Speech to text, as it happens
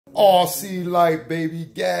RC Life, baby,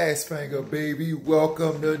 gas finger, baby.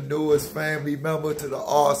 Welcome the newest family member to the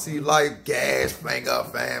RC Life gas finger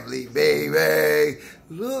family, baby.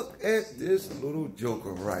 Look at this little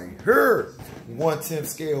joker right here. 1/10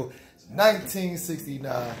 scale,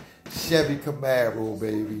 1969 Chevy Camaro,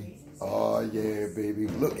 baby. Oh yeah, baby.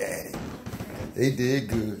 Look at it. They did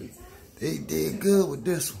good. They did good with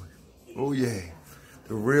this one. Oh yeah.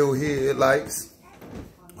 The real headlights.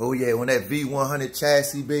 Oh yeah, on that V100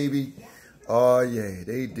 chassis, baby. Oh yeah,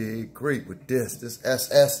 they did great with this. This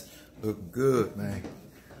SS look good, man.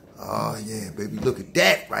 Oh yeah, baby, look at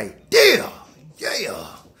that right there. Yeah,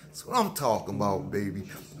 that's what I'm talking about, baby.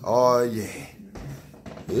 Oh yeah,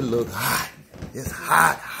 it look hot. It's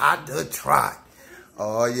hot, hot to try.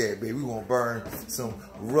 Oh yeah, baby, we gonna burn some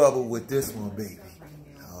rubber with this one, baby.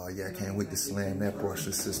 Oh yeah, I can't wait to slam that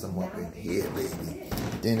brushless system up in here, baby.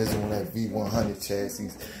 Then it's on that V100 chassis.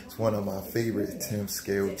 It's one of my favorite 10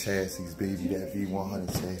 scale chassis, baby, that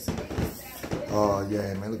V100 chassis. Oh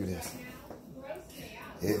yeah, man, look at this.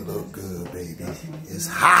 It look good, baby. It's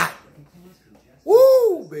hot.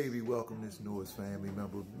 Woo, baby, welcome this newest family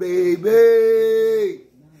member, baby.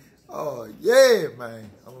 Oh yeah, man.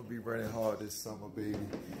 I'm gonna be running hard this summer, baby.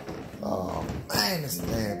 Oh man, this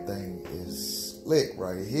damn thing is slick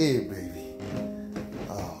right here, baby.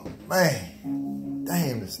 Oh man.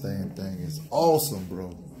 Damn, this damn thing is awesome,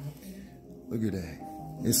 bro. Look at that.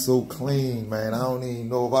 It's so clean, man. I don't even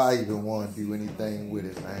know if I even want to do anything with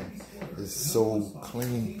it, man. It's so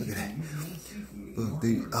clean. Look at that. Look,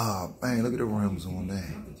 man, look at the rims on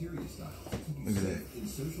that. Look at that.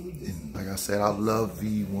 And like I said, I love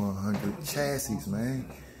V100 chassis, man.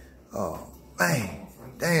 Oh, man.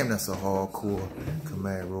 Damn, that's a hardcore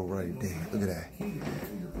Camaro right there. Look at that.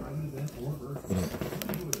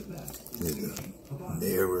 Look at that.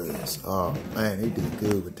 There it is. Oh, man, they did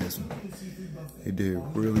good with this one. They did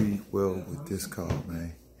really well with this car,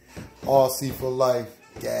 man. RC for life,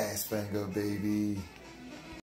 gas finger, baby.